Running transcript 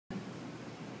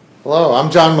Hello, I'm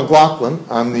John McLaughlin.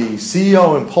 I'm the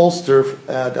CEO and pollster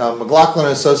at McLaughlin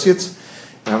Associates,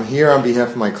 and I'm here on behalf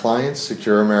of my clients,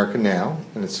 Secure America Now,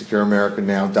 and it's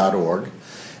secureamericanow.org.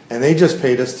 And they just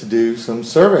paid us to do some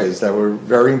surveys that were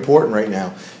very important right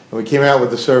now. And we came out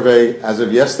with a survey, as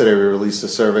of yesterday, we released the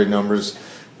survey numbers,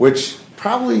 which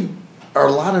probably are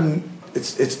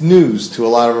it's news to a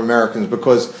lot of Americans,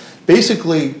 because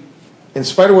basically, in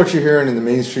spite of what you're hearing in the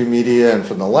mainstream media and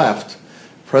from the left,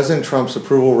 President Trump's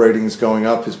approval ratings going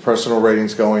up, his personal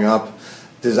ratings going up,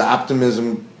 there's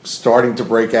optimism starting to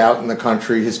break out in the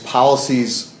country. His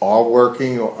policies are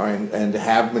working and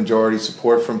have majority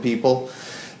support from people.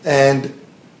 And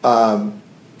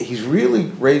he's really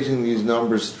raising these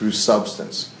numbers through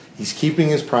substance. He's keeping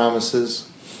his promises.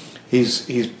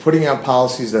 He's putting out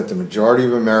policies that the majority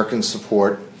of Americans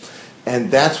support. And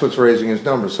that's what's raising his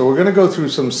numbers. So we're going to go through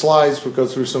some slides. We'll go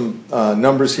through some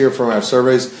numbers here from our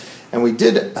surveys. And we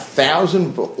did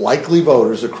 1,000 likely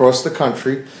voters across the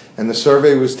country, and the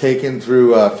survey was taken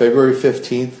through February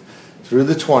 15th through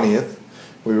the 20th.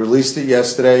 We released it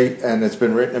yesterday, and it's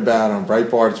been written about on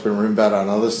Breitbart. It's been written about on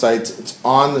other sites. It's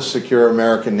on the Secure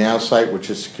America Now site, which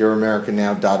is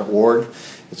secureamericanow.org.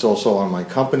 It's also on my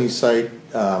company site,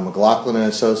 McLaughlin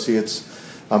Associates,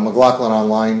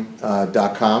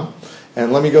 McLaughlinonline.com.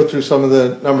 And let me go through some of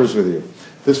the numbers with you.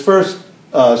 This first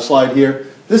slide here,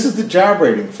 this is the job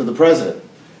rating for the president.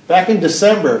 Back in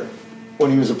December,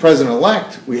 when he was a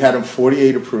president-elect, we had him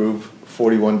 48 approve,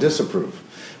 41 disapprove,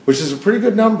 which is a pretty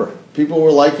good number. People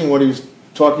were liking what he was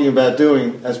talking about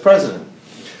doing as president.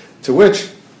 To which,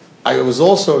 I was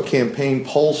also a campaign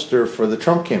pollster for the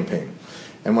Trump campaign.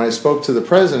 And when I spoke to the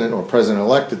president, or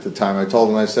president-elect at the time, I told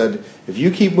him, I said, if you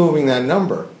keep moving that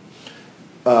number,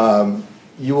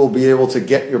 you will be able to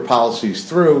get your policies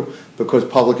through because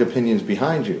public opinion is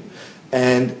behind you.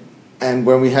 And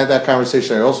when we had that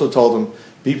conversation, I also told them,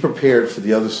 be prepared for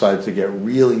the other side to get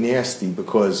really nasty,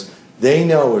 because they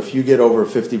know if you get over a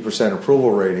 50%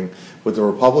 approval rating with the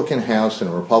Republican House and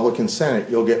a Republican Senate,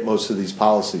 you'll get most of these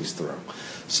policies through.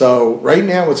 So right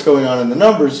now what's going on in the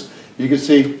numbers, you can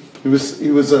see he was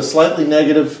slightly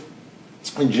negative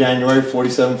in January,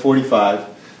 47-45.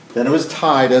 Then it was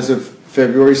tied as of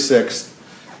February 6th.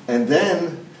 And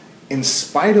then, in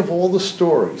spite of all the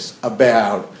stories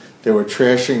about they were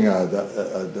trashing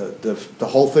the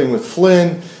whole thing with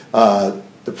Flynn.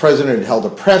 The president had held a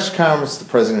press conference. The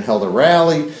president held a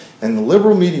rally. And the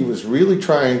liberal media was really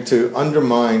trying to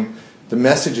undermine the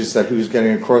messages that he was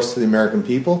getting across to the American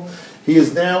people. He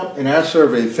is now, in our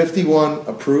survey, 51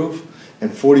 approve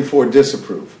and 44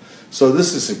 disapprove. So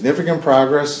this is significant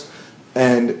progress.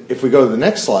 And if we go to the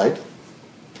next slide,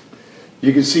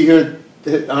 you can see here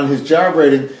on his job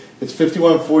rating, it's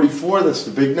 51-44, that's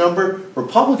the big number.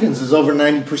 Republicans is over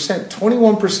 90%.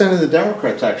 21% of the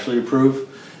Democrats actually approve,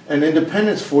 and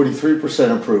independents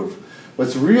 43% approve.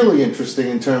 What's really interesting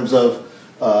in terms of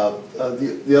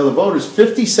the other voters,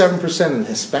 57% of the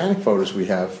Hispanic voters we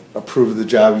have approve of the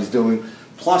job he's doing,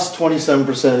 plus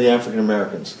 27% of the African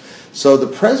Americans. So the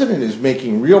president is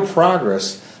making real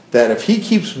progress that if he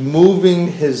keeps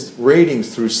moving his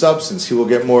ratings through substance, he will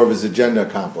get more of his agenda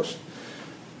accomplished.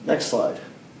 Next slide.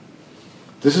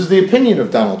 This is the opinion of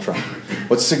Donald Trump.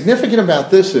 What's significant about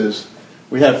this is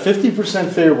we have 50%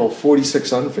 favorable,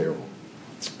 46 unfavorable.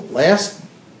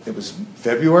 It was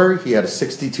February, he had a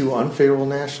 62 unfavorable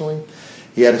nationally.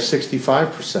 He had a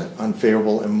 65%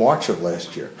 unfavorable in March of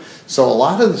last year. So a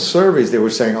lot of the surveys, they were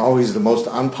saying, oh, he's the most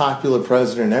unpopular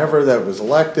president ever that was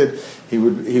elected. He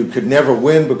could never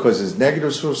win because his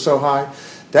negatives were so high.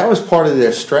 That was part of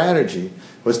their strategy,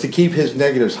 was to keep his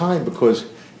negatives high, because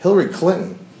Hillary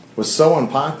Clinton was so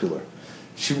unpopular.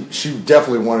 She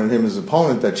definitely wanted him as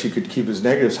opponent, that she could keep his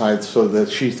negatives high so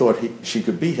that she thought she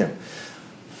could beat him.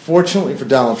 Fortunately for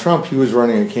Donald Trump, he was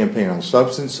running a campaign on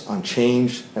substance, on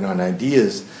change, and on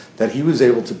ideas, that he was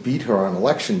able to beat her on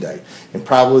Election Day, and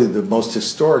probably the most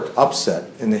historic upset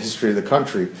in the history of the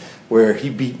country, where he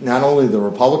beat not only the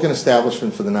Republican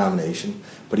establishment for the nomination,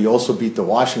 but he also beat the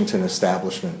Washington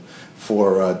establishment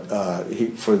for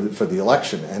the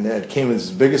election. And it came as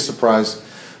his biggest surprise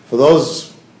for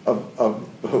those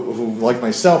who, like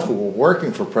myself, who were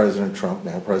working for President Trump,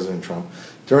 now President Trump,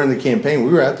 during the campaign.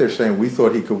 We were out there saying we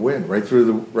thought he could win right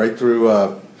through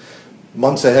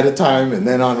months ahead of time, and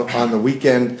then on the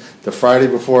weekend, the Friday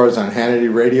before, I was on Hannity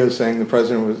Radio saying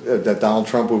that Donald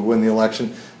Trump would win the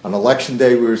election. On Election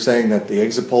Day, we were saying that the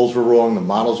exit polls were wrong, the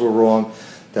models were wrong,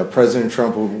 that President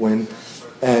Trump would win,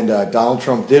 and Donald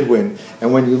Trump did win.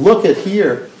 And when you look at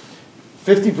here,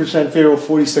 50% favorable,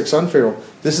 46 unfavorable.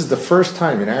 This is the first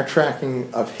time in our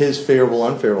tracking of his favorable,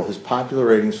 unfavorable, his popular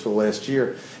ratings for the last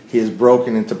year, he has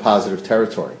broken into positive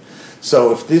territory.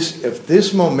 So if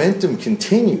this momentum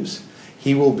continues,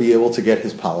 he will be able to get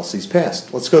his policies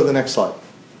passed. Let's go to the next slide.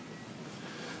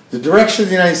 The direction of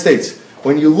the United States.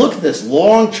 When you look at this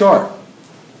long chart,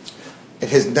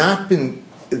 this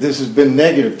has been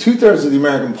negative. 2/3 of the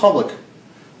American public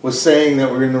was saying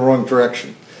that we're in the wrong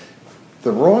direction.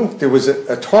 There was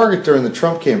a target during the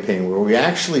Trump campaign where we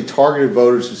actually targeted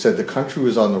voters who said the country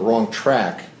was on the wrong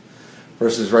track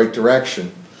versus right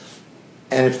direction.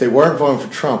 And if they weren't voting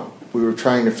for Trump, we were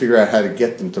trying to figure out how to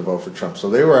get them to vote for Trump. So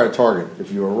they were our target.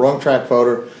 If you were a wrong track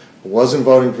voter, wasn't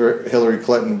voting for Hillary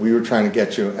Clinton, we were trying to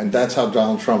get you. And that's how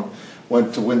Donald Trump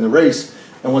went to win the race.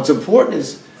 And what's important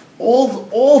is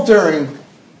all during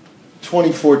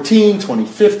 2014,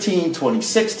 2015,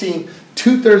 2016,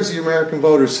 2/3 of the American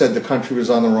voters said the country was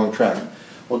on the wrong track.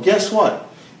 Well, guess what?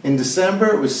 In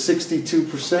December, it was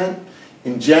 62%.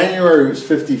 In January, it was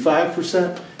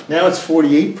 55%. Now it's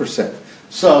 48%.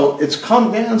 So it's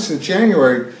come down since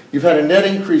January. You've had a net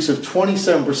increase of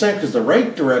 27% because the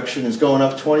right direction is going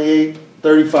up 28,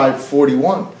 35,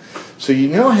 41. So you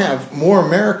now have more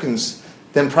Americans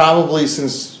than probably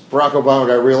since Barack Obama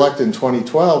got reelected in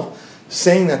 2012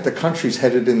 saying that the country's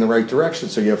headed in the right direction.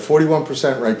 So you have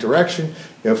 41% right direction,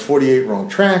 you have 48 wrong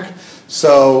track.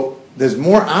 So there's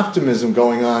more optimism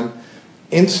going on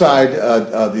inside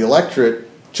the electorate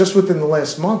just within the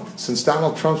last month since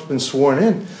Donald Trump's been sworn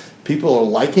in. People are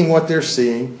liking what they're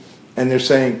seeing, and they're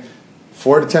saying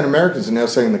 4 to 10 Americans are now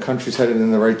saying the country's headed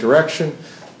in the right direction.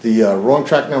 The wrong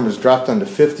track numbers dropped under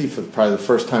 50 for probably the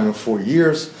first time in 4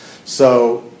 years.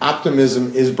 So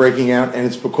optimism is breaking out, and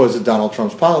it's because of Donald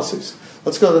Trump's policies.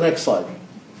 Let's go to the next slide.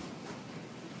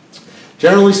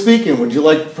 Generally speaking, would you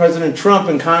like President Trump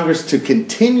and Congress to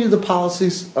continue the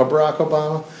policies of Barack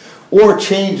Obama or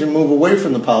change and move away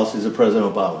from the policies of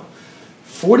President Obama?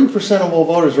 40% of all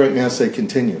voters right now say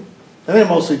continue. And they're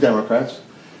mostly Democrats.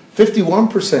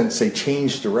 51% say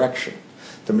change direction.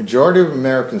 The majority of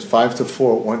Americans,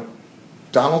 5-4, want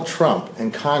Donald Trump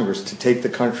and Congress to take the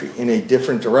country in a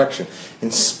different direction.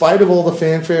 In spite of all the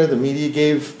fanfare the media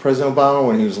gave President Obama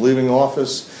when he was leaving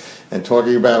office and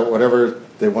talking about whatever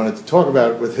they wanted to talk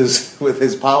about with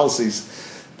his policies,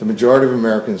 the majority of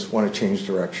Americans want to change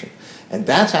direction. And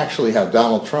that's actually how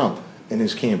Donald Trump, in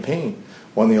his campaign,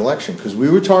 won the election, because we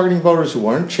were targeting voters who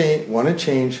wanted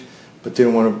change, but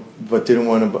weren't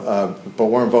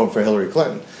voting for Hillary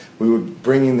Clinton. We were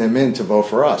bringing them in to vote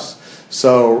for us.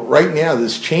 So right now,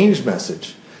 this change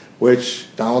message, which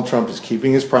Donald Trump is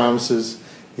keeping his promises,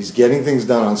 he's getting things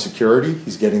done on security,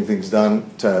 he's getting things done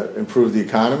to improve the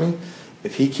economy.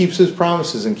 If he keeps his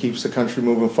promises and keeps the country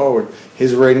moving forward,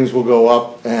 his ratings will go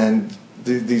up and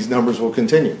these numbers will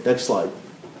continue. Next slide.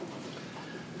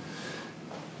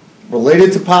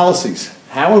 Related to policies,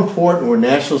 how important were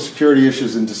national security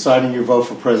issues in deciding your vote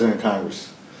for President and Congress?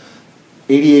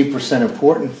 88%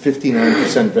 important,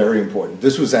 59% very important.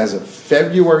 This was as of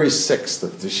February 6th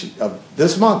of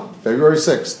this month, February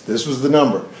 6th. This was the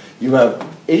number. You have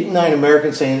 8 in 9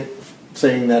 Americans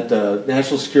saying that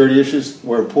national security issues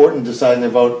were important in deciding their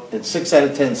vote, and 6 out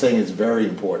of 10 saying it's very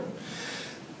important.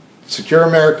 Secure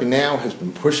America Now has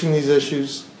been pushing these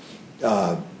issues.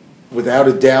 Without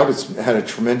a doubt, it's had a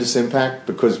tremendous impact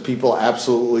because people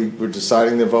absolutely were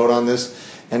deciding their vote on this.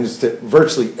 And it's that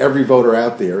virtually every voter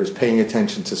out there is paying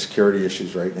attention to security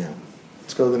issues right now.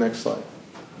 Let's go to the next slide.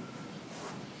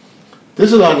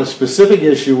 This is on a specific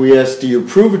issue. We asked, do you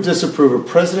approve or disapprove of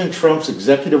President Trump's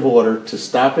executive order to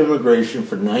stop immigration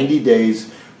for 90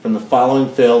 days from the following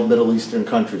failed Middle Eastern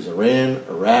countries: Iran,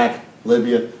 Iraq,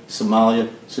 Libya, Somalia,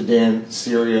 Sudan,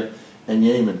 Syria, and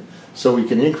Yemen, so we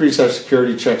can increase our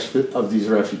security checks of these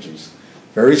refugees?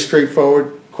 Very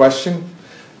straightforward question.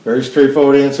 Very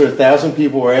straightforward answer. 1,000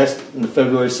 people were asked in the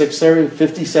February 6th survey.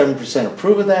 57%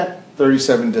 approve of that,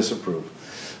 37% disapprove.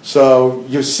 So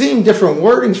you're seeing different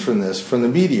wordings from this, from the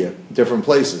media, different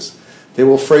places. They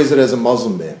will phrase it as a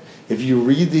Muslim ban. If you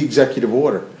read the executive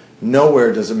order,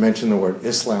 nowhere does it mention the word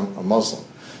Islam or Muslim.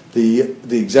 The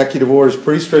executive order is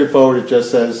pretty straightforward. It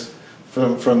just says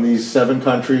from these 7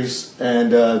 countries,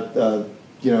 and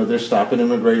they're stopping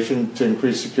immigration to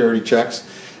increase security checks.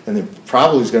 And there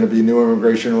probably is going to be a new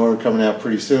immigration order coming out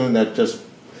pretty soon that just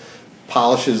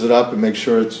polishes it up and makes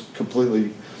sure it's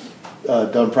completely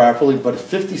done properly. But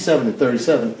 57 to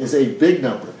 37 is a big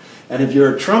number. And if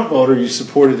you're a Trump voter, you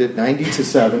supported it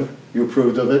 90-7, you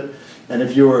approved of it. And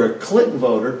if you were a Clinton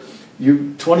voter,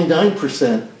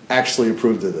 29% actually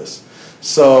approved of this.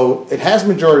 So it has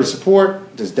majority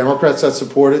support. There's Democrats that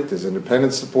support it. There's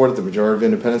independents support it. The majority of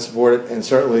independents support it. And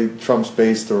certainly Trump's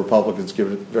base, the Republicans,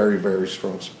 give it very, very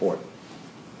strong support.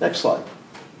 Next slide.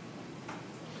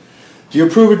 Do you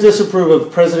approve or disapprove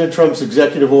of President Trump's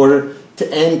executive order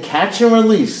to end catch and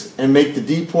release and make the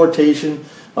deportation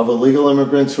of illegal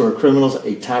immigrants who are criminals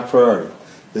a top priority?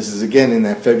 This is again in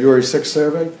that February 6th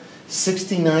survey.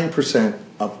 69%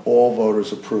 of all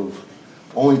voters approve.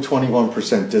 Only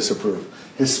 21% disapprove.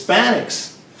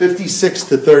 Hispanics, 56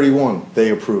 to 31, they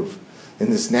approve. In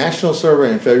this national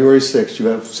survey on February 6th, you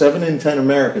have 7 in 10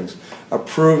 Americans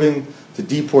approving the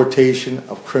deportation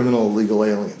of criminal illegal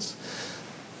aliens.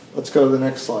 Let's go to the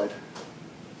next slide.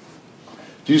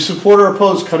 Do you support or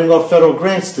oppose cutting off federal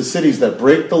grants to cities that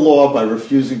break the law by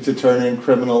refusing to turn in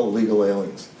criminal illegal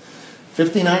aliens?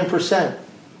 59%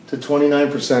 to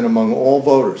 29% among all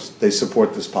voters, they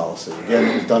support this policy. Again,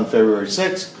 it was done February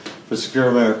 6th for Secure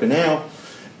America Now.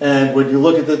 And when you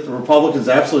look at it, the Republicans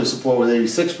absolutely support with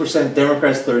 86%,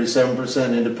 Democrats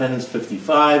 37%, Independents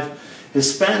 55%,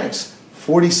 Hispanics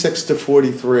 46 to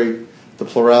 43%. The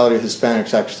plurality of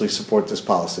Hispanics actually support this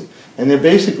policy. And they're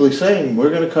basically saying, we're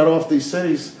going to cut off these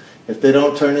cities if they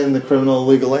don't turn in the criminal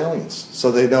illegal aliens.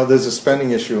 So they know there's a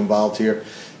spending issue involved here.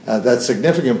 That's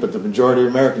significant, but the majority of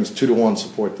Americans, 2-1,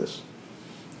 support this.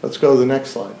 Let's go to the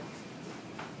next slide.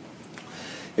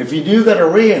 If you knew that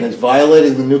Iran is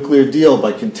violating the nuclear deal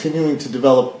by continuing to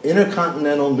develop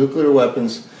intercontinental nuclear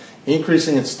weapons,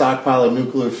 increasing its stockpile of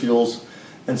nuclear fuels,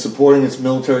 and supporting its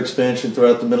military expansion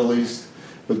throughout the Middle East,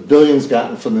 with billions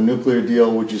gotten from the nuclear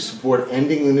deal, would you support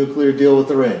ending the nuclear deal with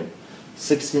Iran?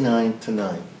 69 to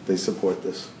 9, they support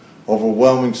this.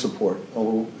 Overwhelming support.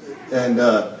 And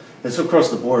it's across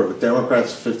the board, with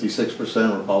Democrats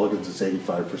 56%, Republicans it's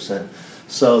 85%.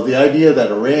 So the idea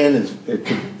that Iran is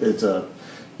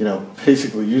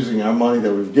basically using our money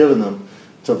that we've given them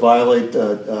to violate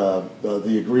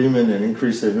the agreement and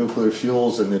increase their nuclear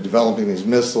fuels, and they're developing these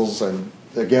missiles. And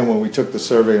again, when we took the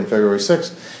survey on February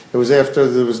 6th, it was after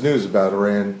there was news about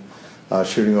Iran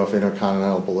shooting off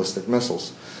intercontinental ballistic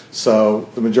missiles. So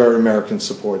the majority of Americans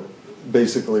support,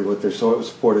 basically what their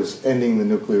support is ending the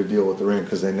nuclear deal with Iran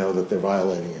because they know that they're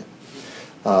violating it.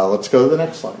 Let's go to the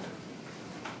next slide.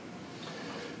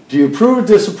 Do you approve or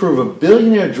disapprove of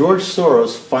billionaire George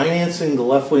Soros financing the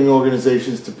left-wing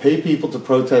organizations to pay people to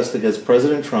protest against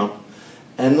President Trump,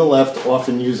 and the left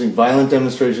often using violent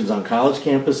demonstrations on college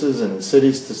campuses and in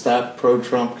cities to stop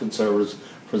pro-Trump conservatives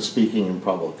from speaking in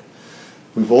public?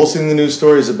 We've all seen the news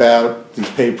stories about these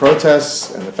paid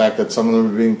protests and the fact that some of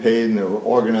them are being paid and they were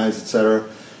organized, etc.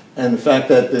 And the fact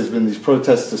that there's been these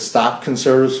protests to stop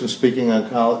conservatives from speaking on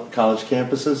college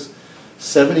campuses.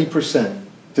 70%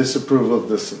 disapprove of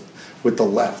this with the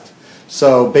left.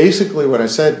 So basically what I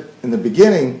said in the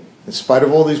beginning, in spite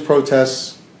of all these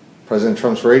protests, President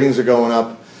Trump's ratings are going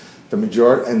up. The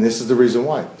majority, and this is the reason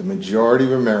why, the majority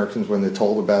of Americans, when they're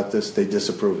told about this, they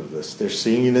disapprove of this. They're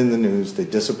seeing it in the news. They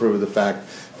disapprove of the fact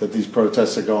that these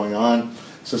protests are going on.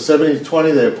 So 70 to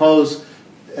 20, they oppose.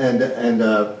 And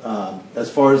as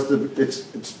far as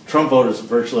it's Trump voters,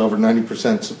 virtually over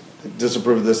 90%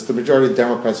 disapprove of this. The majority of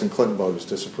Democrats and Clinton voters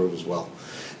disapprove as well.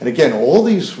 And again, all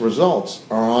these results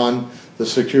are on the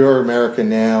Secure America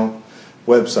Now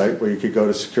website, where you could go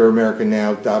to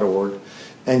secureamericanow.org.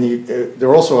 And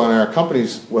they're also on our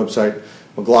company's website,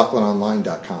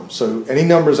 McLaughlinonline.com. So any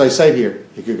numbers I cite here,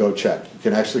 you could go check. You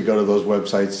can actually go to those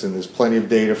websites, and there's plenty of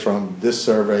data from this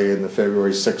survey and the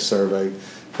February 6th survey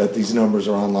that these numbers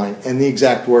are online, and the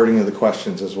exact wording of the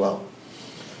questions as well.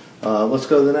 Let's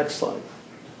go to the next slide.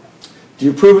 Do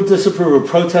you approve or disapprove of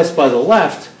protests by the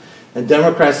left and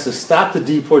Democrats to stop the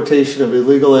deportation of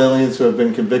illegal aliens who have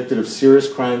been convicted of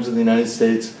serious crimes in the United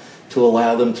States, to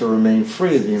allow them to remain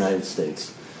free in the United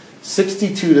States?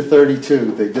 62 to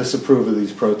 32, they disapprove of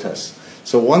these protests.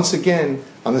 So once again,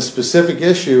 on the specific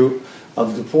issue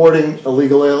of deporting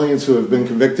illegal aliens who have been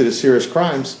convicted of serious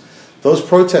crimes, those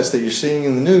protests that you're seeing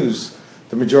in the news,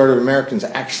 the majority of Americans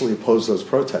actually oppose those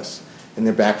protests, and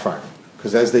they're backfiring.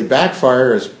 Because as they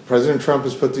backfire, as President Trump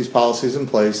has put these policies in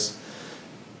place,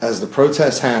 as the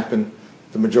protests happen,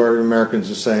 the majority of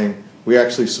Americans are saying, we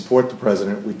actually support the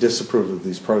president, we disapprove of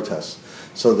these protests.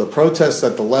 So the protests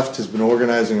that the left has been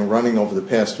organizing and running over the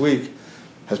past week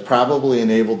has probably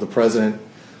enabled the president,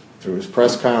 through his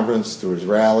press conference, through his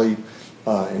rally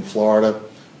in Florida,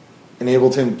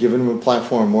 enabled him, given him a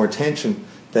platform, more attention,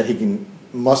 that he can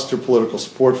muster political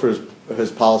support for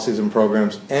his policies and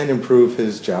programs, and improve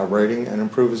his job rating and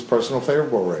improve his personal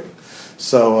favorable rating.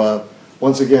 So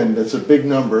once again, that's a big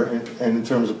number, and in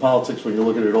terms of politics, when you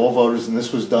look at it, all voters, and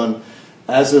this was done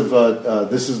as of,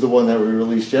 this is the one that we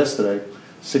released yesterday,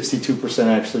 62%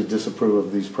 actually disapprove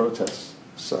of these protests.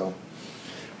 So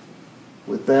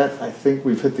with that, I think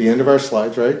we've hit the end of our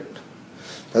slides, right?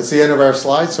 That's the end of our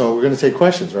slides, so we're going to take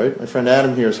questions, right? My friend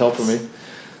Adam here is helping me.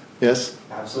 Yes?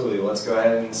 How Absolutely. Let's go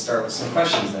ahead and start with some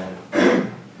questions then.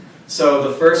 So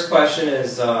the first question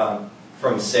is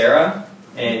from Sarah,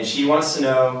 and she wants to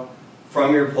know,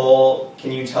 from your poll,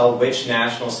 can you tell which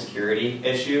national security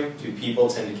issue do people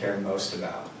tend to care most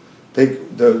about?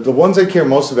 The ones they care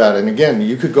most about, and again,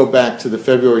 you could go back to the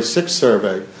February 6th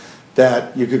survey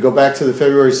that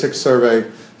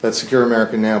Secure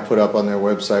America Now put up on their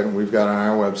website, and we've got on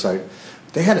our website.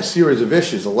 They had a series of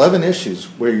issues, 11 issues,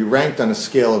 where you ranked on a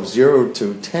scale of 0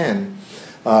 to 10,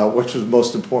 which was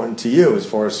most important to you as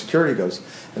far as security goes.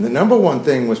 And the number one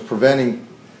thing was preventing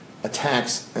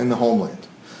attacks in the homeland.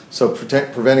 So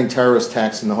preventing terrorist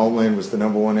attacks in the homeland was the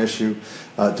number one issue.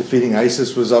 Defeating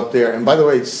ISIS was up there. And by the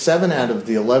way, 7 out of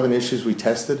the 11 issues we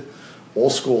tested all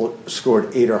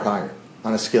scored 8 or higher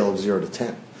on a scale of 0 to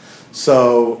 10.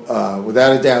 So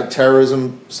without a doubt,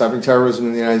 terrorism, stopping terrorism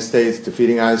in the United States,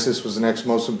 defeating ISIS was the next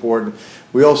most important.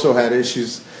 We also had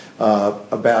issues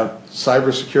about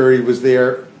cybersecurity was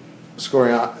there,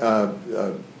 scoring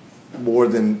more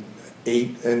than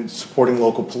 8, and supporting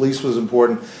local police was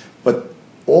important. But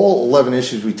all 11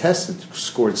 issues we tested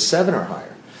scored 7 or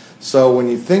higher. So when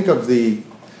you think of these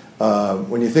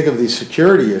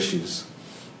security issues,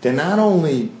 they're not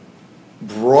only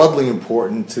broadly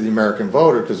important to the American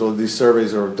voter, because all these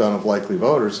surveys are done of likely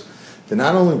voters, they're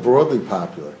not only broadly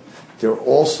popular, they're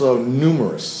also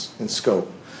numerous in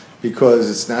scope, because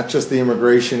it's not just the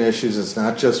immigration issues, it's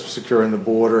not just securing the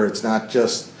border, it's not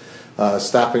just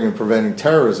stopping and preventing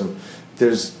terrorism.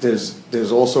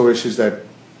 There's also issues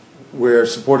where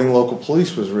supporting local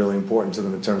police was really important to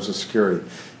them in terms of security.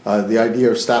 The idea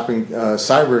of stopping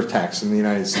cyber attacks in the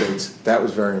United States, that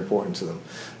was very important to them.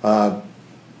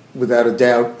 Without a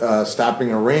doubt,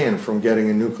 stopping Iran from getting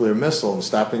a nuclear missile and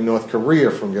stopping North Korea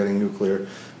from getting nuclear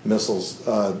missiles,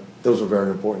 those were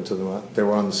very important to them. They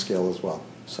were on the scale as well.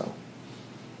 So,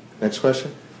 next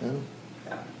question. Yeah.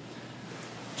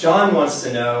 John wants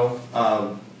to know,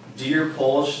 do your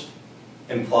polls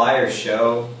imply or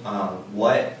show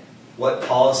what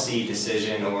policy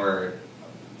decision or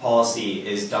policy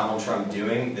is Donald Trump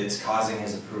doing that's causing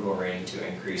his approval rating to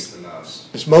increase the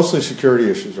most? It's mostly security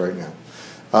issues right now.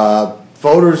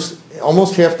 Voters,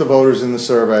 almost half the voters in the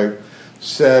survey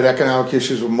said economic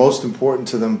issues were most important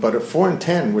to them, but at 4 in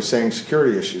 10 were saying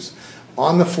security issues.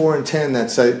 On the 4 in 10 that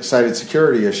cited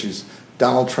security issues,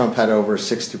 Donald Trump had over a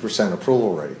 60%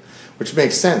 approval rating, which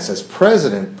makes sense. As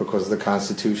president, because of the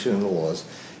Constitution and the laws,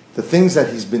 the things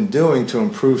that he's been doing to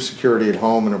improve security at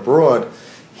home and abroad,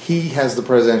 he has the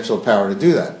presidential power to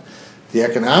do that. The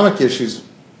economic issues,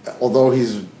 although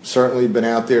he's certainly been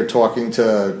out there talking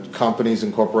to companies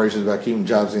and corporations about keeping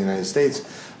jobs in the United States,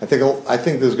 I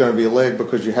think there's going to be a leg,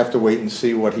 because you have to wait and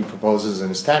see what he proposes in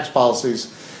his tax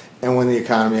policies and when the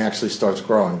economy actually starts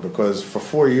growing. Because for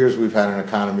 4 years we've had an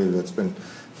economy that's been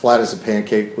flat as a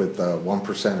pancake with 1%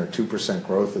 or 2%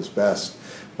 growth as best.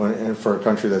 And for a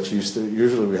country that's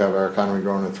usually we have our economy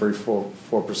growing at 3-4%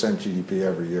 GDP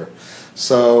every year.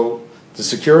 So the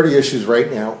security issues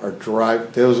right now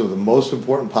those are the most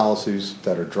important policies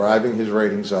that are driving his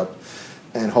ratings up.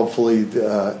 And hopefully,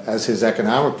 as his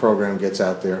economic program gets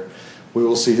out there, we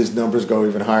will see his numbers go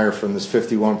even higher from this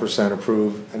 51%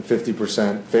 approved and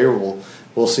 50% favorable.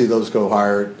 We'll see those go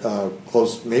higher,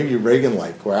 close, maybe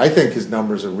Reagan-like, where I think his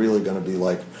numbers are really going to be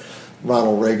like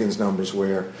Ronald Reagan's numbers,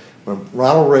 where when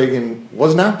Ronald Reagan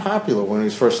was not popular when he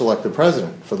was first elected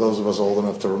president, for those of us old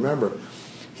enough to remember,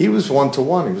 he was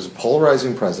 1-to-1. He was a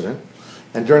polarizing president.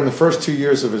 And during the first 2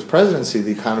 years of his presidency,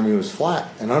 the economy was flat,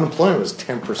 and unemployment was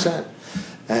 10%.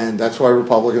 And that's why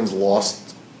Republicans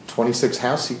lost 26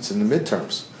 House seats in the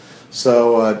midterms.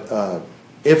 So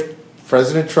if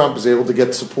President Trump is able to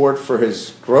get support for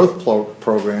his growth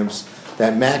programs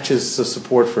that matches the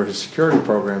support for his security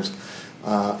programs,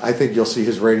 I think you'll see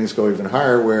his ratings go even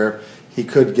higher, where he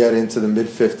could get into the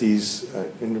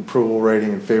mid-50s in approval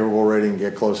rating and favorable rating and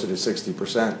get closer to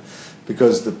 60%.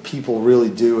 Because the people really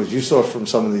do, as you saw from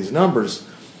some of these numbers,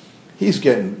 he's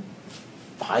getting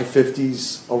high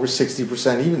 50s, over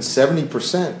 60%, even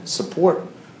 70% support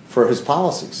for his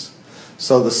policies.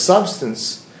 So the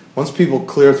substance, once people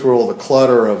clear through all the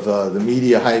clutter of the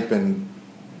media hype and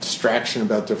distraction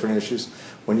about different issues,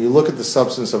 when you look at the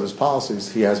substance of his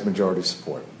policies, he has majority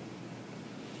support.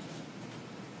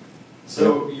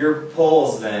 So your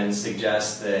polls then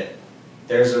suggest that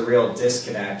there's a real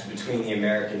disconnect between the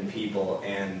American people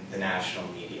and the national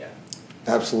media.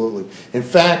 Absolutely. In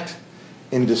fact,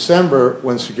 in December,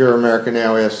 when Secure America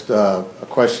Now asked a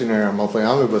questionnaire, a monthly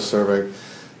omnibus survey,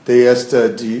 they asked,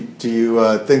 do you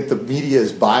think the media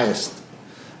is biased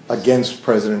against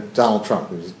President Donald Trump,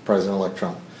 who's President-elect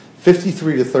Trump?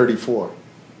 53 to 34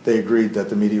 they agreed that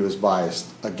the media was biased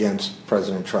against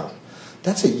President Trump.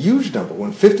 That's a huge number.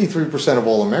 When 53% of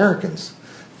all Americans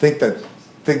think that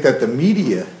the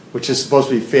media, which is supposed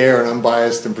to be fair and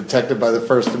unbiased and protected by the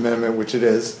First Amendment, which it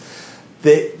is,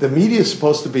 the media is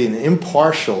supposed to be an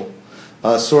impartial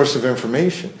source of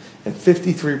information. And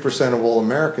 53% of all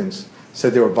Americans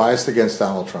said they were biased against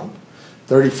Donald Trump.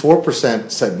 34%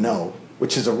 said no,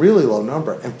 which is a really low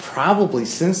number. And probably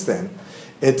since then,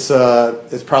 it's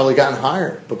probably gotten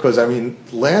higher. Because, I mean,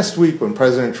 last week when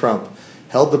President Trump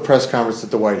held the press conference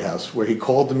at the White House, where he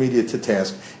called the media to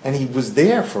task, and he was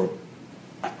there for,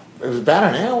 it was about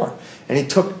an hour, and he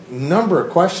took a number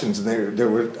of questions, and there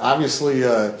were obviously,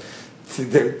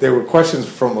 there were questions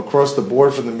from across the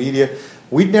board from the media.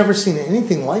 We'd never seen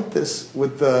anything like this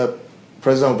with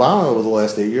President Obama over the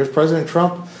last 8 years. President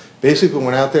Trump basically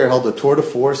went out there, held a tour de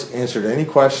force, answered any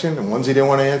question, and ones he didn't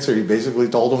want to answer, he basically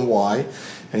told them why,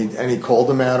 and he called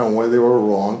them out on where they were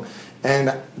wrong.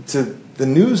 And the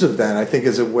news of that, I think,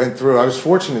 as it went through, I was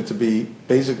fortunate to be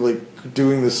basically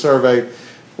doing the survey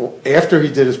after he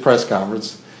did his press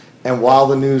conference and while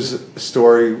the news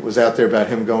story was out there about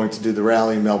him going to do the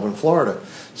rally in Melbourne, Florida.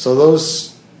 So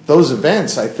those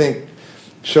events, I think,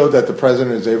 showed that the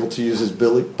president is able to use his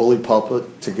bully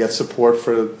pulpit to get support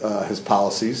for his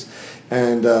policies.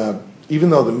 And even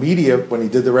though the media, when he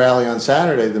did the rally on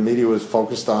Saturday, the media was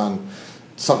focused on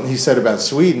something he said about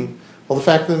Sweden, well, the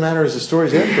fact of the matter is the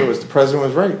stories after was the president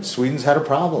was right. Sweden's had a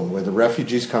problem where the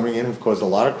refugees coming in have caused a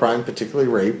lot of crime, particularly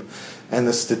rape, and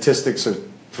the statistics are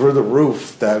through the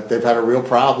roof that they've had a real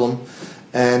problem,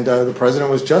 and the president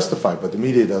was justified, but the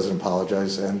media doesn't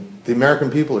apologize, and the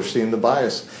American people are seeing the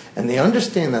bias, and they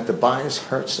understand that the bias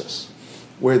hurts us.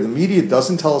 Where the media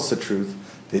doesn't tell us the truth,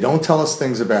 they don't tell us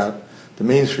things about the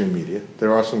mainstream media.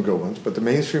 There are some good ones, but the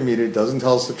mainstream media doesn't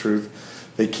tell us the truth.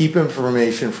 They keep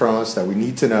information from us that we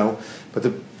need to know, but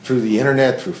through the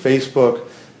internet, through Facebook,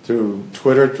 through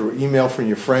Twitter, through email from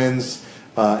your friends,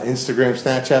 Instagram,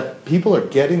 Snapchat, people are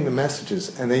getting the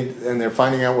messages, and they're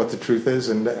finding out what the truth is,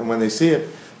 and when they see it,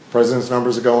 the president's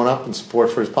numbers are going up and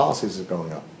support for his policies is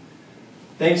going up.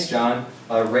 Thanks, John.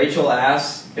 Rachel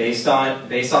asks, based off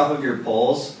of your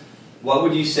polls, what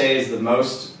would you say is the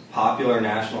most popular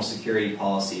national security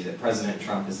policy that President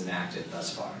Trump has enacted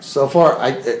thus far? So far,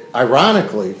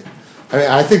 ironically,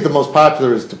 I think the most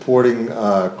popular is deporting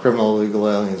criminal illegal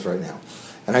aliens right now.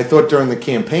 And I thought during the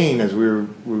campaign, as we were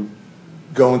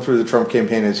going through the Trump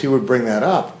campaign, as he would bring that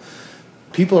up,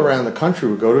 people around the country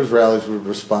would go to his rallies, would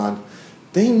respond.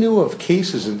 They knew of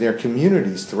cases in their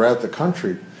communities throughout the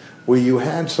country where you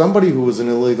had somebody who was an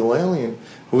illegal alien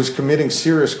who was committing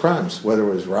serious crimes, whether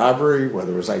it was robbery,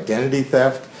 whether it was identity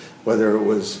theft, whether it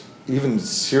was even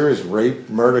serious rape,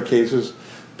 murder cases.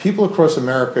 People across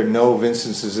America know of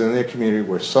instances in their community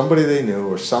where somebody they knew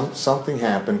or something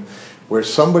happened where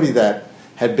somebody that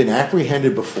had been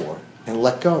apprehended before and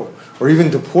let go, or even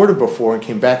deported before and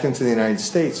came back into the United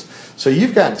States. So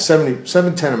you've got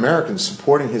 710 Americans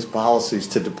supporting his policies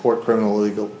to deport criminal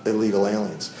illegal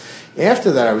aliens.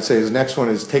 After that, I would say his next one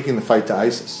is taking the fight to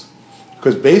ISIS,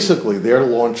 because basically they're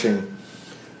launching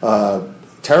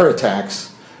terror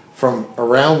attacks from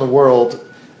around the world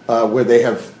where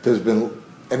there's been,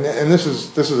 and this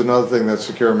is another thing that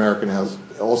Secure American House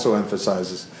also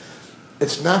emphasizes.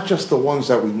 It's not just the ones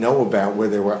that we know about where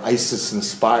they were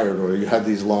ISIS-inspired or you had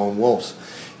these lone wolves.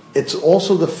 It's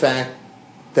also the fact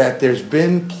that there's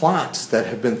been plots that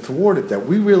have been thwarted that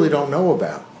we really don't know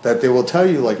about, that they will tell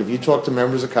you, like if you talk to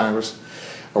members of Congress.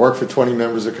 I work for 20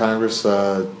 members of Congress,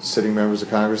 sitting members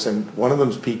of Congress, and one of them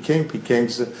is Pete King. Pete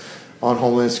King's on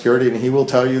Homeland Security, and he will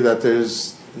tell you that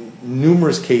there's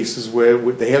numerous cases where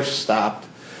they have stopped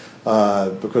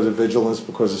because of vigilance,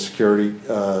 because of security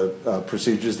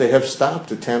procedures. They have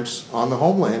stopped attempts on the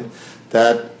homeland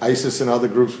that ISIS and other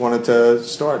groups wanted to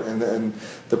start. And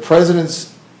the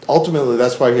president's, ultimately,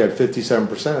 that's why he had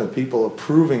 57% of the people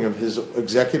approving of his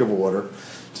executive order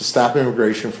to stop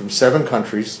immigration from 7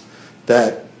 countries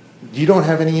that you don't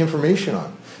have any information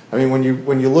on. I mean, when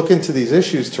you look into these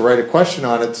issues to write a question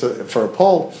on it for a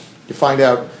poll, you find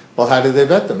out, well, how did they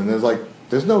vet them? And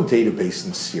there's no database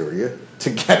in Syria to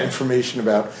get information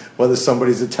about whether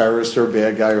somebody's a terrorist or a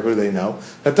bad guy or who they know.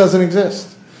 That doesn't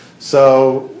exist.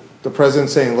 So the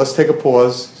president's saying, let's take a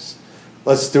pause.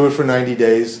 Let's do it for 90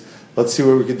 days. Let's see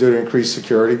what we can do to increase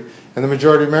security. And the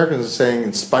majority of Americans are saying,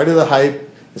 in spite of the hype,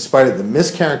 in spite of the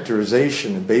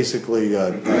mischaracterization and basically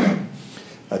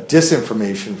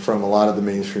disinformation from a lot of the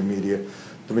mainstream media,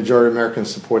 the majority of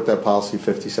Americans support that policy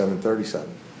 57-37.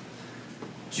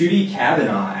 Judy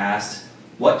Kavanaugh asked,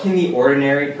 what can the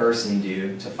ordinary person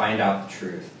do to find out the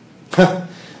truth?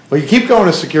 Well, you keep going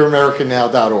to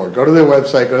secureamericannow.org. Go to their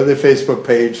website, go to their Facebook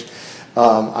page.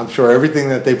 I'm sure everything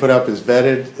that they put up is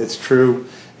vetted, it's true,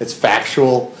 it's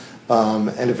factual,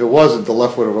 and if it wasn't, the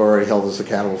left would have already held us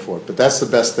accountable for it. But that's the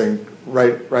best thing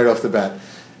right off the bat.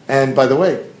 And by the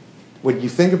way, when you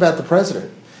think about the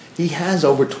president, he has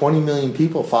over 20 million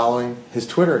people following his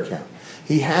Twitter account.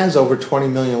 He has over 20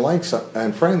 million likes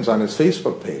and friends on his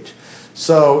Facebook page.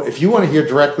 So if you want to hear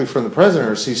directly from the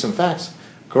president or see some facts,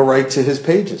 go right to his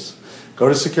pages. Go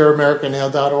to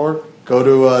secureamericannow.org. Go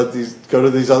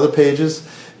to these other pages.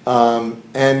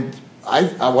 And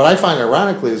what I find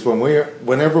ironically is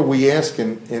whenever we ask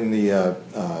in the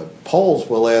polls,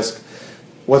 we'll ask,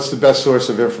 what's the best source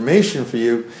of information for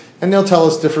you? And they'll tell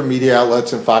us different media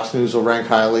outlets, and Fox News will rank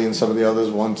highly, and some of the other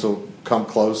ones will come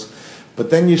close.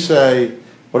 But then you say,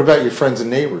 what about your friends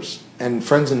and neighbors? And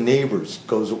friends and neighbors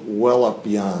goes well up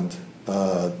beyond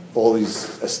all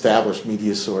these established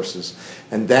media sources.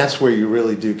 And that's where you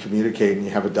really do communicate and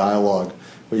you have a dialogue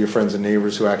with your friends and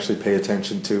neighbors who actually pay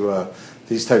attention to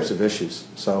these types of issues.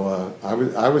 So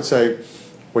I would say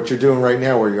what you're doing right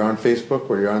now, where you're on Facebook,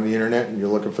 where you're on the internet and you're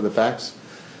looking for the facts,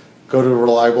 go to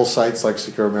reliable sites like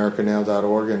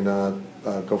secureamericannow.org and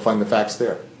go find the facts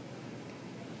there.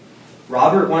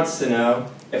 Robert wants to know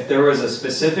if there was a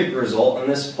specific result in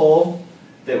this poll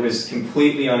that was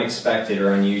completely unexpected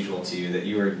or unusual to you, that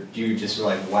you just were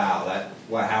like, wow,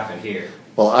 what happened here?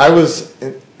 Well,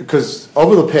 because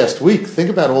over the past week, think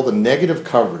about all the negative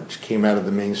coverage came out of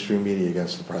the mainstream media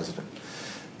against the president.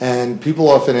 And people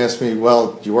often ask me,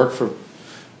 well, you work for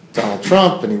Donald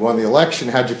Trump and he won the election,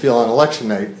 how'd you feel on election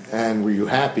night, and were you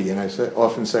happy? And I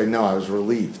often say, no, I was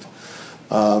relieved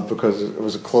because it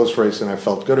was a close race and I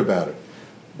felt good about it.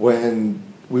 When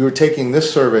we were taking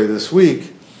this survey this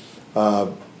week,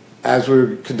 as we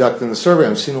were conducting the survey,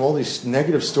 I'm seeing all these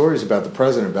negative stories about the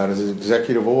president, about his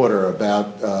executive order,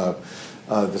 about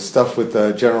the stuff with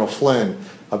General Flynn,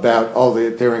 about, oh,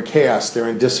 they're in chaos, they're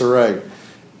in disarray.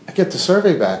 I get the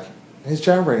survey back, and his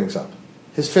job rating's up,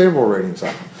 his favorable rating's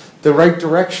up. The right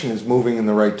direction is moving in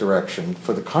the right direction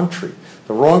for the country.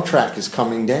 The wrong track is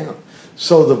coming down.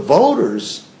 So the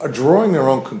voters are drawing their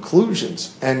own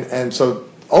conclusions. And so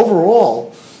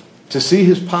overall, to see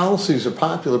his policies are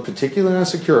popular, particularly on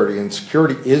security, and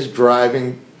security is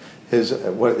driving his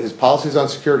policies on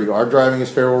security are driving his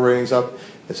favorable ratings up,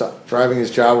 it's driving his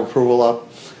job approval up.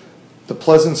 The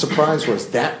pleasant surprise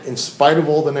was that, in spite of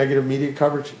all the negative media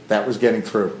coverage, that was getting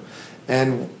through.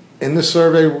 And in the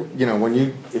survey, you know,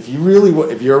 if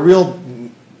you're a real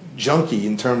junkie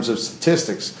in terms of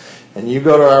statistics, and you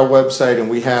go to our website and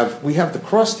we have the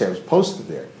crosstabs posted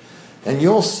there, and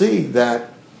you'll see that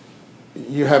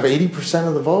you have 80%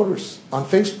 of the voters on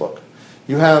Facebook.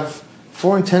 You have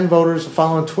 4 in 10 voters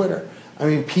following Twitter. I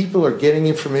mean, people are getting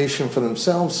information for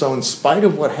themselves. So in spite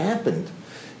of what happened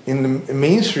in the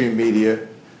mainstream media,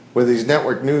 where these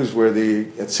network news,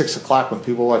 at 6 o'clock when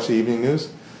people watch the evening news,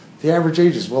 the average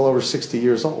age is well over 60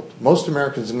 years old. Most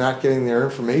Americans are not getting their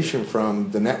information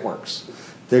from the networks.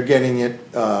 They're getting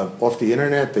it off the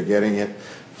internet. They're getting it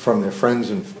from their friends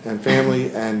and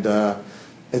family, and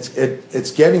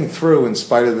it's getting through in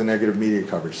spite of the negative media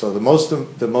coverage. So the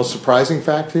most surprising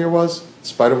fact here was, in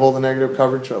spite of all the negative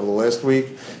coverage over the last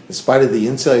week, in spite of the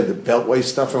inside, the Beltway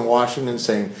stuff in Washington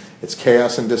saying it's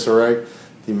chaos and disarray,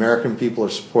 the American people are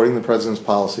supporting the president's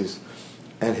policies,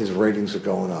 and his ratings are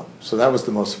going up. So that was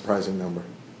the most surprising number.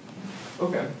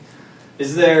 Okay.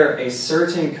 Is there a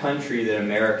certain country that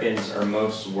Americans are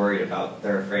most worried about,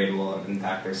 they're afraid will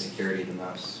impact their security the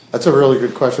most? That's a really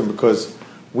good question, because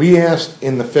we asked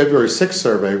in the February 6th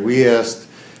survey, we asked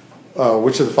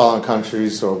which of the following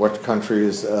countries, or what country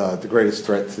is the greatest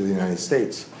threat to the United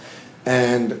States.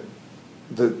 And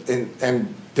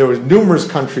there were numerous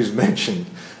countries mentioned,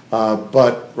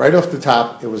 but right off the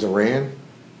top, it was Iran,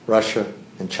 Russia,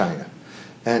 and China.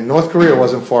 And North Korea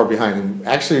wasn't far behind. And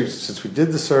actually, since we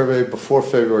did the survey before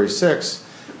February 6th,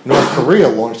 North Korea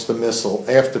launched the missile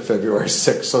after February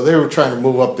 6th. So they were trying to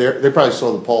move up their, they probably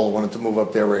saw the poll and wanted to move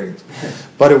up their ratings.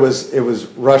 But it was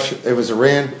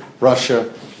Iran,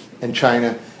 Russia, and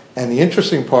China. And the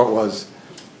interesting part was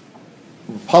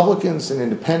Republicans and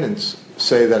independents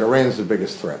say that Iran's the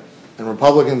biggest threat. And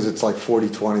Republicans, it's like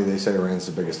 40-20, they say Iran's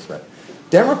the biggest threat.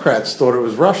 Democrats thought it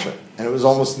was Russia, and it was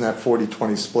almost in that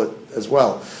 40-20 split as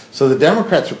well. So the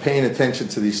Democrats are paying attention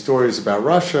to these stories about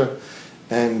Russia,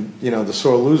 and the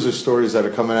sore loser stories that are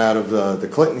coming out of the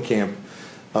Clinton camp.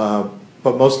 But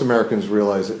most Americans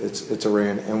realize it's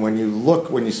Iran. And when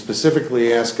you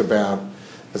specifically ask about,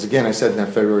 as again I said in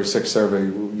that February 6th survey,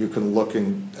 you can look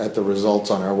at the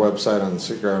results on our website, on the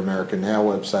Secure American Now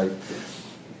website.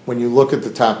 When you look at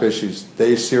the top issues,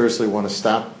 they seriously want to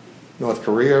stop North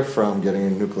Korea from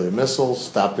getting nuclear missiles,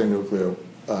 stop their nuclear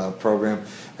program,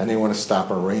 and they want to stop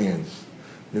Iran's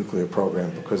nuclear program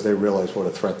because they realize what a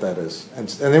threat that is. And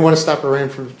they want to stop Iran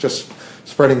from just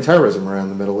spreading terrorism around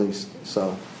the Middle East.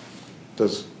 So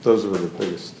those are the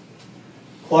biggest.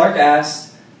 Clark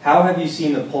asked, how have you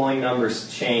seen the polling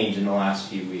numbers change in the last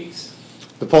few weeks?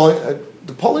 The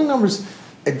polling numbers,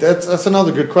 that's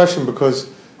another good question, because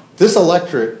this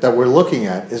electorate that we're looking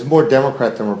at is more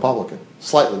Democrat than Republican,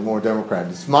 slightly more Democrat.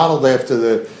 It's modeled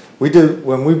after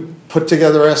when we put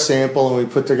together our sample and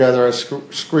we put together our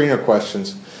screener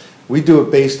questions, we do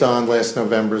it based on last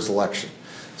November's election.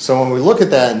 So when we look at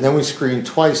that and then we screen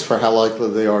twice for how likely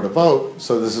they are to vote,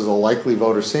 so this is a likely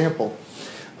voter sample,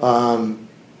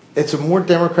 it's a more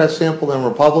Democrat sample than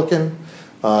Republican.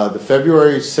 The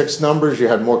February 6 numbers, you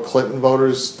had more Clinton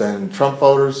voters than Trump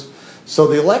voters. So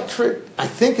the electorate, I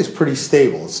think, is pretty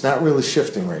stable. It's not really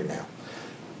shifting right now.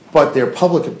 But their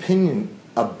public opinion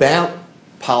about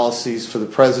policies for the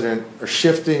president are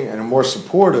shifting and are more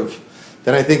supportive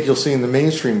than I think you'll see in the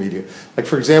mainstream media. Like,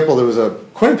 for example, there was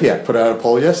Quinnipiac put out a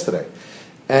poll yesterday.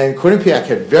 And Quinnipiac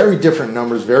had very different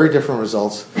numbers, very different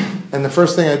results. And the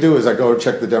first thing I do is I go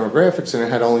check the demographics, and it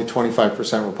had only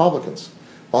 25% Republicans.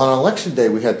 Well, on election day,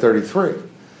 we had 33.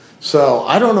 So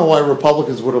I don't know why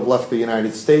Republicans would have left the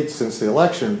United States since the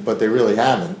election, but they really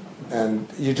haven't. And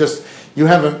you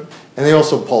haven't, and they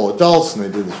also poll adults, and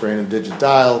they do this random digit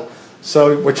dial.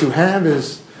 So what you have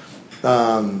is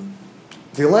the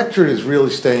electorate is really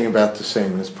staying about the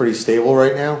same, and it's pretty stable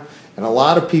right now. And a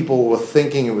lot of people were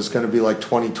thinking it was going to be like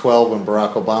 2012 when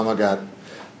Barack Obama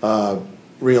got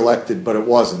reelected, but it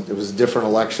wasn't. It was a different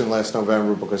election last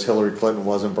November because Hillary Clinton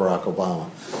wasn't Barack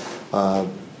Obama.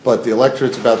 But the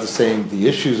electorate's about the same. The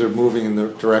issues are moving in the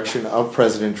direction of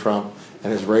President Trump,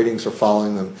 and his ratings are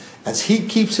following them. As he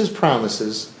keeps his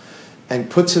promises and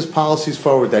puts his policies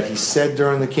forward that he said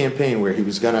during the campaign, where he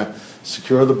was going to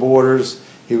secure the borders,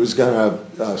 he was going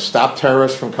to stop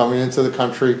terrorists from coming into the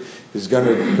country, he was going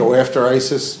to go after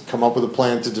ISIS, come up with a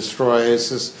plan to destroy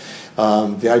ISIS.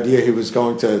 The idea he was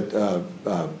going to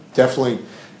definitely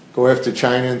go after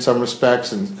China in some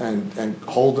respects and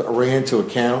hold Iran to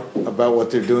account about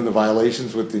what they're doing, the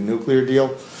violations with the nuclear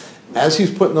deal. As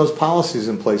he's putting those policies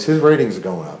in place, his ratings are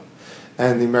going up,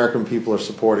 and the American people are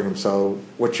supporting him. So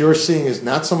what you're seeing is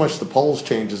not so much the polls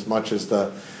change as much as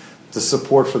the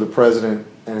support for the president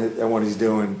and what he's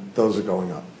doing. Those are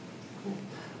going up.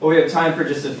 Well, we have time for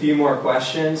just a few more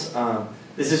questions.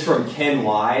 This is from Ken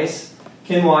Wise.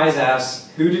 Ken Wise asks,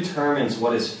 who determines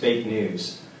what is fake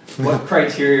news? What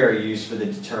criteria are used for the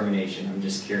determination? I'm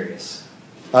just curious.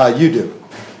 You do.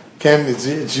 Ken,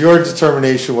 it's your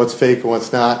determination what's fake and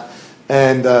what's not.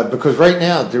 And because right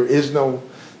now there is no,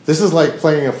 this is like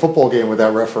playing a football game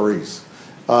without referees.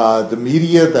 The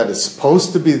media that is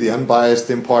supposed to be the unbiased,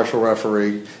 impartial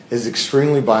referee is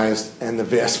extremely biased, and the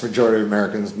vast majority of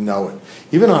Americans know it.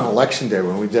 Even on election day,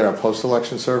 when we did our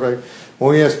post-election survey,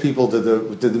 when we asked people, did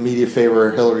the media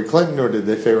favor Hillary Clinton or did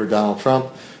they favor Donald Trump,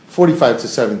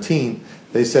 45-17,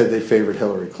 they said they favored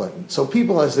Hillary Clinton. So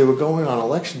people, as they were going on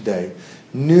election day,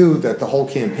 knew that the whole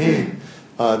campaign,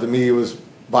 the media was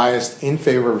biased in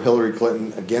favor of Hillary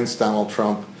Clinton against Donald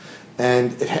Trump.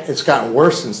 And it's gotten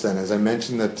worse since then. As I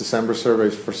mentioned, that December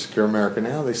surveys for Secure America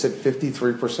Now, they said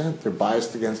 53% they're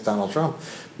biased against Donald Trump.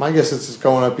 My guess is it's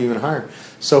going up even higher.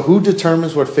 So who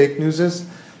determines what fake news is?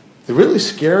 The really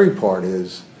scary part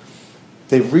is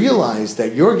they've realized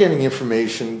that you're getting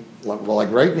information, like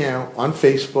right now, on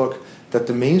Facebook, that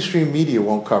the mainstream media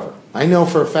won't cover. I know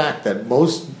for a fact that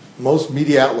most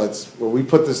media outlets, where we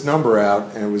put this number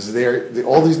out, and it was there,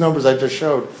 all these numbers I just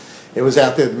showed, it was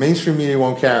out there, the mainstream media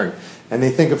won't carry. And they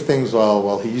think of things,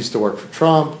 well, he used to work for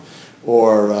Trump,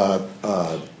 or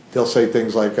they'll say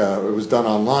things like, it was done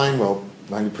online. Well,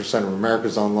 90% of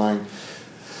America's online.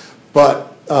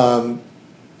 But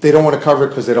they don't want to cover it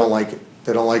because they don't like it.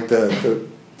 They don't like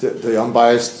the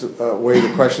unbiased way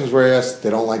the questions were asked. They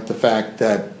don't like the fact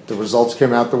that the results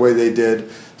came out the way they did.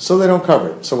 So they don't cover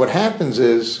it. So what happens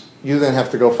is you then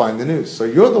have to go find the news. So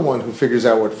you're the one who figures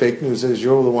out what fake news is.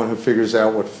 You're the one who figures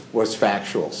out what's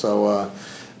factual. So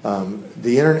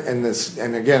the internet,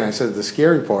 and again, I said the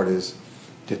scary part is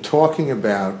they're talking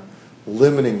about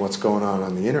limiting what's going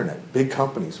on the internet. Big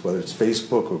companies, whether it's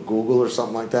Facebook or Google or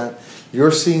something like that,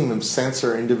 you're seeing them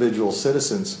censor individual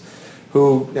citizens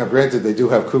who, now granted, they do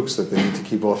have kooks that they need to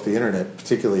keep off the internet,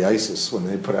 particularly ISIS, when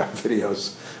they put out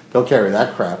videos. They'll carry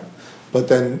that crap. But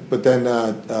then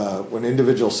when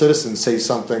individual citizens say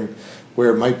something where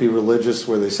it might be religious,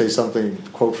 where they say something,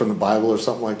 quote from the Bible or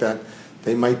something like that,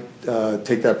 they might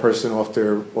take that person off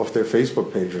their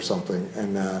Facebook page or something.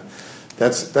 And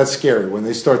that's scary. When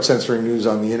they start censoring news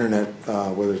on the internet,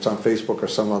 whether it's on Facebook or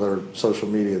some other social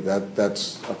media,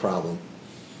 that's a problem.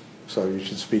 So you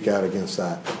should speak out against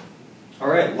that. All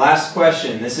right, last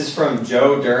question. This is from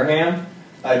Joe Durham.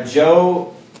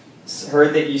 Joe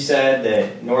heard that you said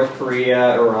that North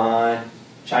Korea, Iran,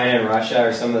 China, and Russia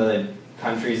are some of the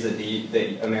countries that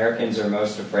the Americans are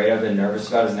most afraid of and nervous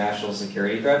about as national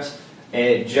security threats.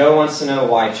 And Joe wants to know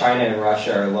why China and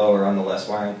Russia are lower on the list.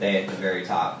 Why aren't they at the very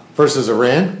top? Versus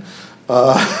Iran,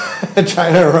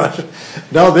 China and Russia.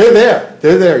 No, they're there.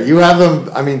 They're there. You have them.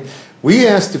 I mean, we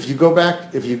asked, if you go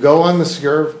on the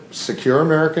Secure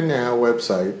America Now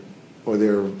website or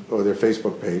their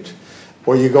Facebook page,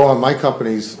 or you go on my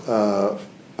company's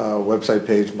website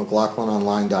page,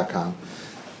 McLaughlinonline.com,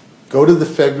 go to the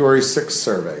February 6th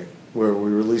survey, where we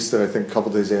released it, I think, a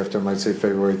couple days after, I might say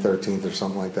February 13th or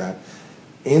something like that.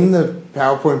 In the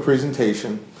PowerPoint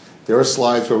presentation, there are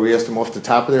slides where we asked them off the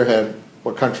top of their head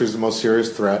what country is the most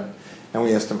serious threat, and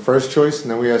we asked them first choice, and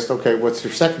then we asked, okay, what's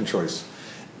your second choice?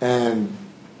 And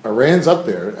Iran's up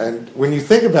there. And when you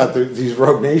think about these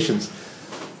rogue nations,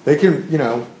 they can,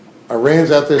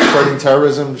 Iran's out there spreading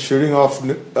terrorism, shooting off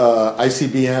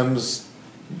ICBMs,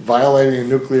 violating a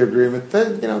nuclear agreement.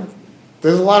 Then,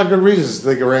 there's a lot of good reasons to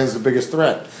think Iran's the biggest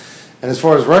threat. And as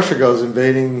far as Russia goes,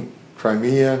 invading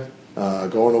Crimea,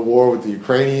 going to war with the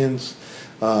Ukrainians,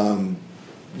 trying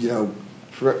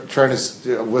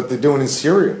to, what they're doing in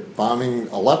Syria, bombing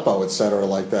Aleppo, etc.,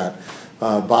 like that.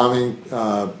 Bombing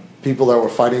people that were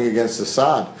fighting against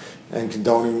Assad and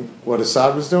condoning what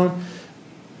Assad was doing.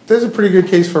 There's a pretty good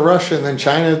case for Russia. And then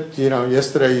China,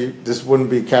 yesterday, this wouldn't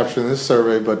be captured in this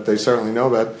survey, but they certainly know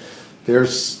that. They're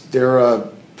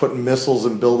putting missiles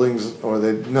in buildings,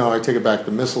 I take it back,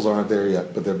 the missiles aren't there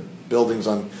yet, but they're buildings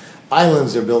on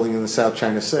islands they're building in the South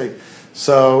China Sea.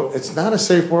 So it's not a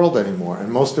safe world anymore,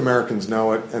 and most Americans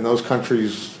know it, and those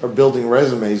countries are building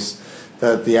resumes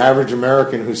that the average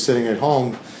American who's sitting at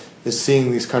home is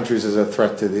seeing these countries as a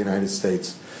threat to the United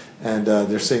States. And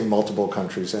they're seeing multiple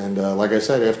countries. And like I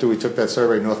said, after we took that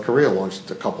survey, North Korea launched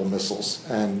a couple missiles.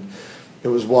 And it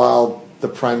was while the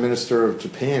Prime Minister of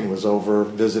Japan was over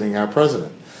visiting our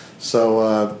president.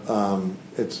 So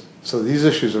so these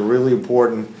issues are really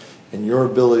important, and your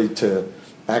ability to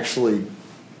actually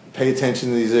pay attention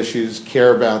to these issues,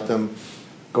 care about them,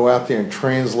 go out there and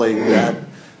translate that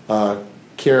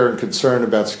care and concern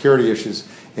about security issues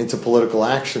into political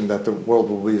action, that the world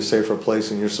will be a safer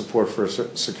place, and your support for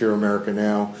Secure America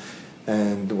Now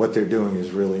and what they're doing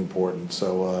is really important.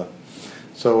 So,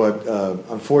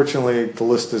 unfortunately, the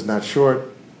list is not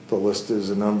short. The list is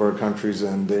a number of countries,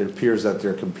 and it appears that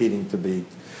they're competing to be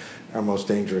our most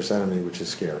dangerous enemy, which is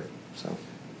scary. So.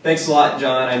 Thanks a lot,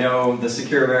 John. I know the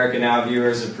Secure America Now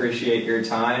viewers appreciate your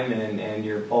time and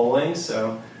your polling,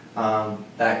 so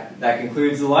that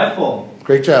concludes the live poll.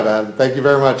 Great job, Adam. Thank you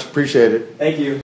very much. Appreciate it. Thank you.